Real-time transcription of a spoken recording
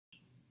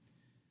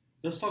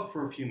Let's talk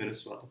for a few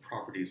minutes about the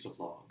properties of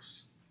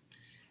logs.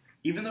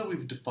 Even though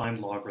we've defined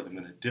logarithm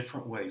in a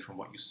different way from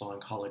what you saw in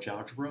college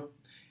algebra,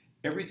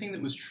 everything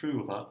that was true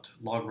about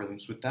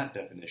logarithms with that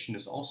definition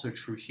is also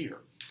true here.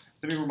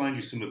 Let me remind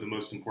you some of the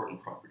most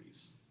important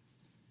properties.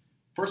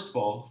 First of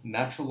all,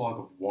 natural log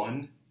of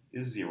 1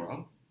 is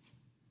 0,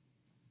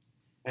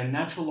 and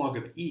natural log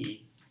of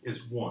e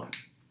is 1.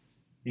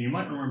 And you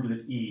might remember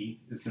that e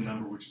is the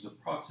number which is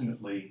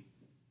approximately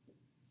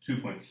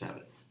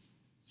 2.7.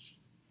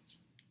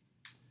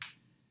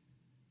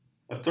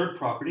 A third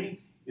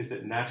property is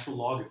that natural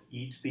log of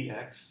e to the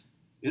x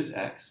is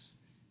x.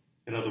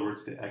 In other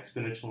words, the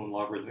exponential and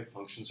logarithmic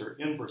functions are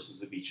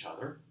inverses of each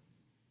other.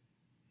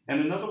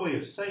 And another way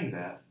of saying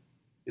that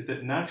is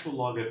that natural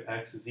log of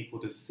x is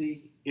equal to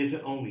c if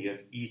and only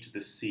if e to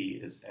the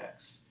c is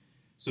x.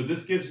 So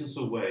this gives us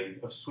a way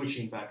of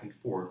switching back and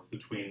forth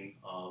between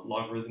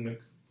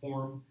logarithmic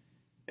form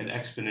and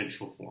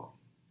exponential form.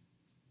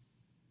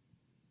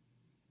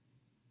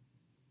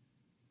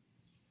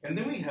 And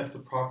then we have the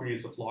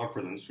properties of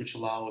logarithms, which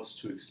allow us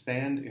to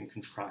expand and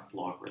contract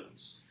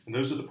logarithms. And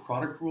those are the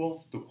product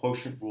rule, the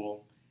quotient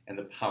rule, and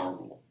the power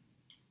rule.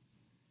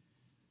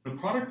 The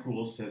product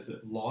rule says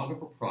that log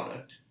of a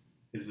product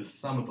is the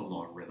sum of the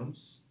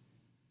logarithms.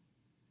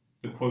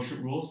 The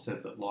quotient rule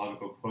says that log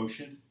of a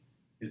quotient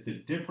is the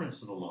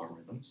difference of the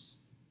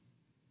logarithms.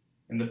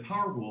 And the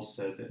power rule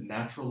says that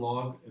natural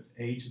log of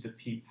a to the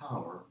p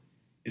power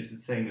is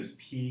the same as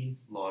p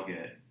log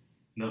a.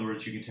 In other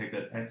words, you can take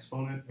that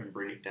exponent and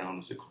bring it down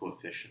as a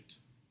coefficient.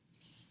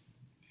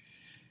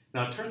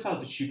 Now, it turns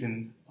out that you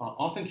can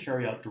often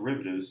carry out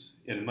derivatives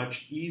in a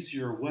much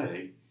easier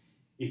way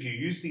if you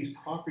use these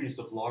properties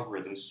of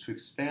logarithms to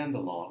expand the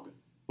log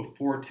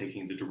before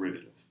taking the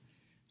derivative.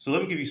 So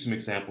let me give you some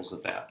examples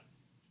of that.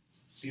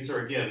 These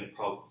are, again,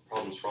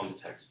 problems from the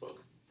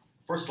textbook.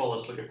 First of all,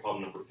 let's look at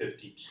problem number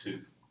 52.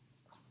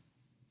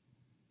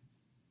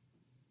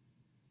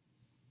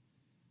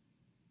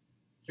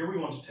 Here we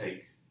want to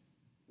take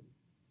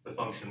the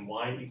function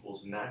y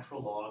equals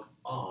natural log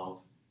of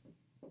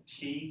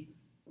t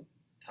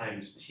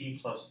times t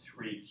plus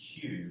 3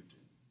 cubed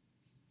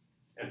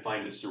and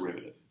find its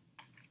derivative.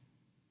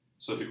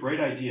 So the great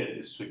idea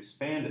is to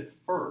expand it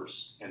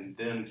first and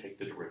then take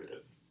the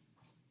derivative.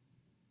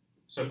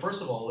 So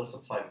first of all, let's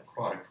apply the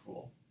product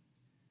rule.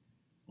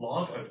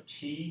 Log of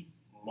t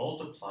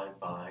multiplied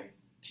by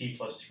t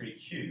plus 3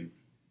 cubed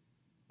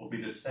will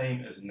be the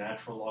same as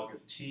natural log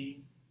of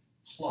t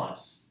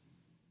plus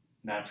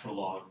natural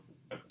log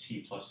of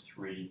t plus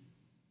 3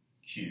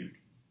 cubed.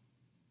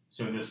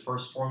 So in this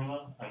first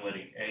formula, I'm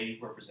letting a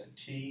represent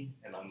t,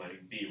 and I'm letting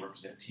b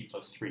represent t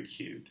plus 3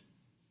 cubed.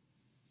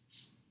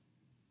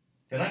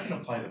 Then I can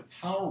apply the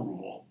power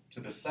rule to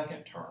the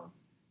second term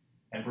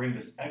and bring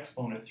this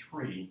exponent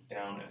 3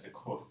 down as a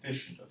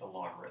coefficient of the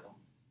logarithm.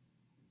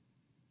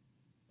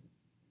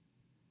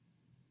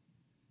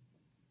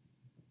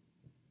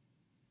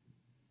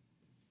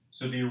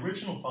 So the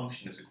original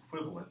function is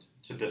equivalent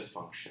to this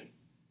function.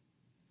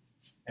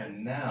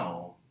 And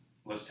now,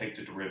 let's take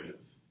the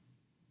derivative.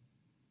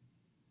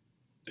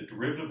 The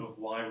derivative of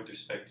y with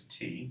respect to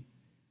t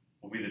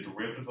will be the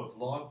derivative of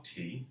log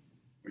t,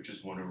 which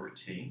is 1 over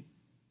t,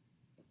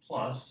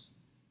 plus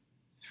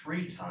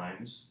 3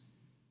 times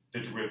the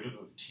derivative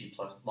of t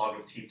plus log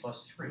of t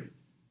plus 3,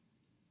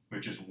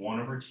 which is 1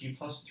 over t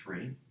plus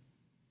 3,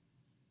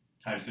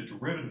 times the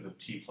derivative of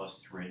t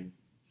plus 3,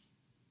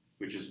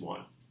 which is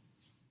 1.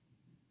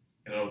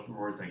 In other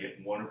words, I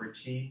get 1 over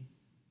t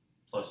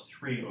plus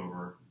 3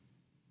 over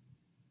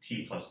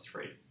t plus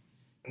 3.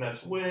 And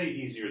that's way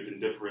easier than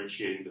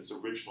differentiating this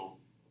original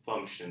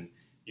function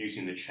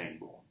using the chain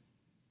rule.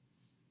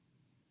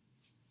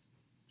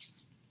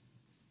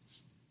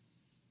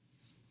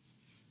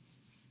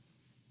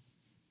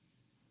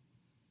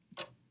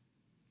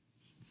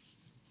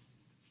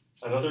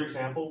 Another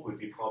example would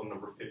be problem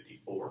number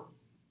 54.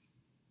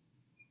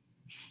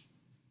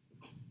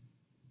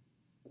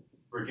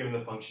 We're given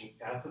the function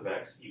f of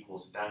x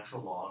equals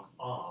natural log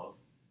of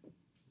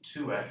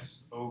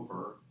 2x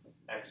over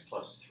x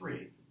plus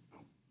 3,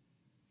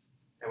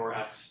 and we're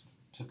asked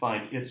to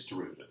find its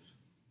derivative.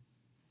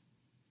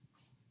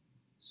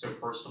 So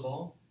first of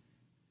all,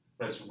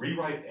 let's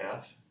rewrite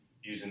f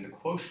using the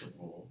quotient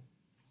rule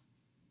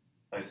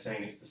by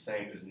saying it's the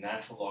same as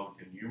natural log of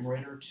the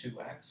numerator,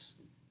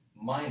 2x,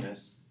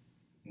 minus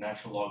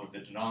natural log of the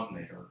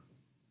denominator,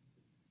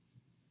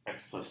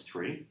 x plus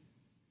 3.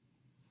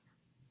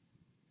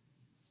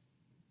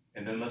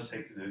 And then let's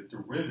take the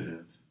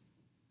derivative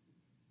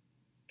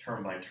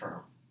term by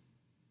term.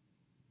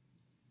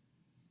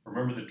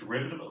 Remember, the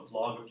derivative of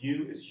log of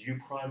u is u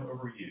prime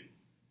over u.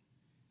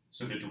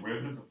 So the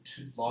derivative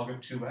of log of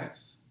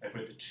 2x, I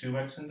put the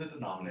 2x in the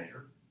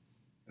denominator,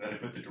 and then I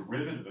put the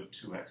derivative of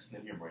 2x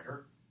in the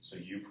numerator, so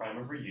u prime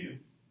over u,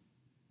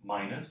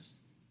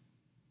 minus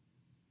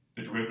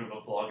the derivative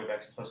of log of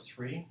x plus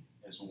 3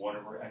 is 1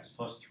 over x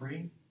plus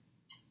 3,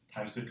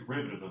 times the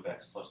derivative of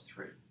x plus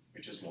 3,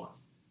 which is 1.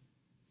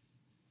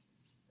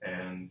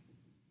 And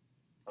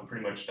I'm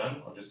pretty much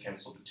done. I'll just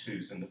cancel the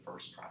 2's in the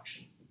first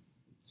fraction.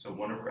 So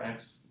 1 over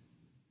x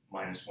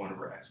minus 1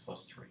 over x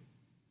plus 3.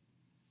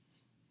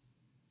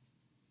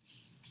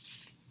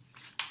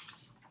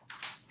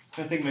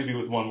 I think maybe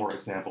with one more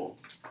example,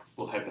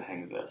 we'll have the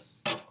hang of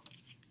this.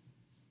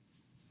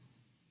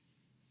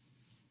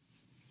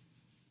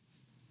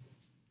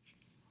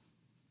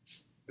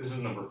 This is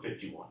number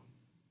 51.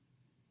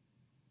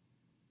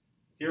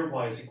 Here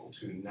y is equal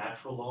to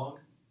natural log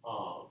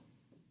of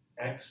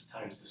x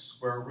times the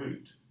square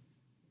root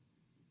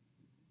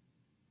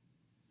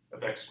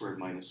of x squared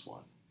minus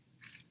 1.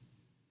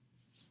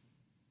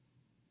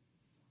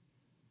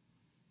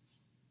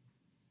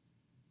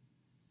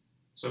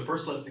 So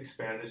first let's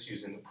expand this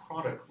using the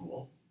product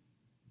rule.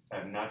 I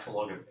have natural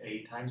log of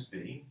a times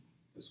b.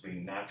 This will be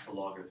natural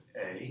log of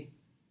a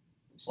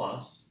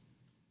plus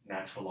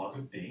natural log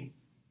of b.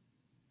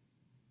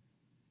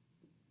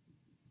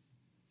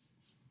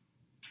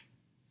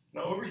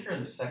 Now over here in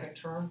the second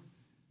term,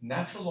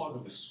 natural log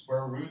of the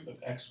square root of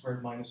x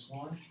squared minus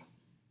 1,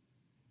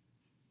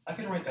 I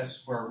can write that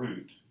square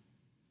root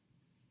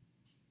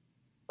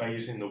by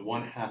using the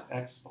 1/2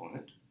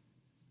 exponent.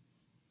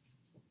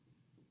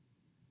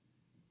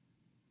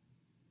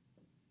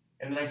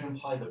 And then I can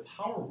apply the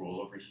power rule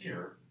over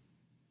here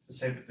to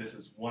say that this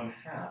is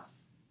 1/2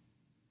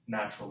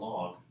 natural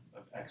log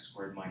of x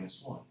squared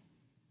minus 1.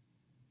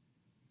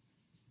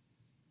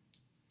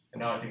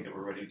 And now I think that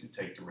we're ready to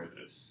take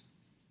derivatives.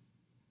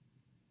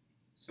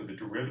 So the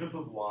derivative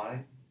of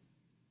y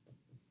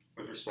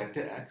with respect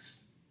to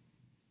x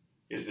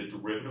is the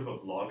derivative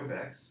of log of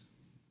x,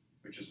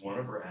 which is 1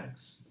 over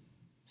x,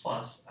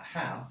 plus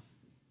 1/2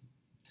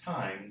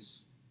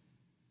 times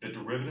the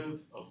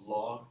derivative of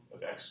log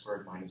of x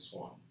squared minus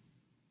 1.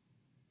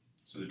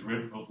 So the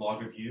derivative of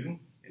log of u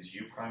is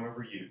u prime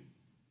over u.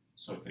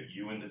 So I put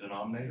u in the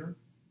denominator,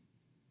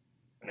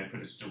 and I put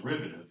its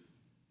derivative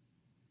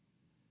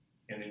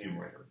in the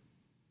numerator.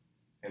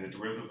 And the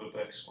derivative of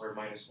x squared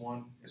minus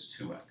 1 is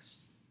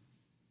 2x.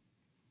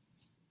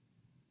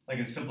 I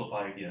can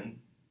simplify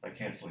again by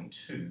canceling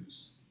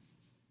 2's.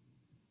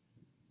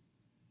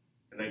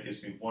 And that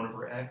gives me 1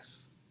 over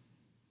x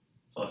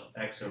plus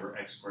x over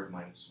x squared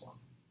minus 1.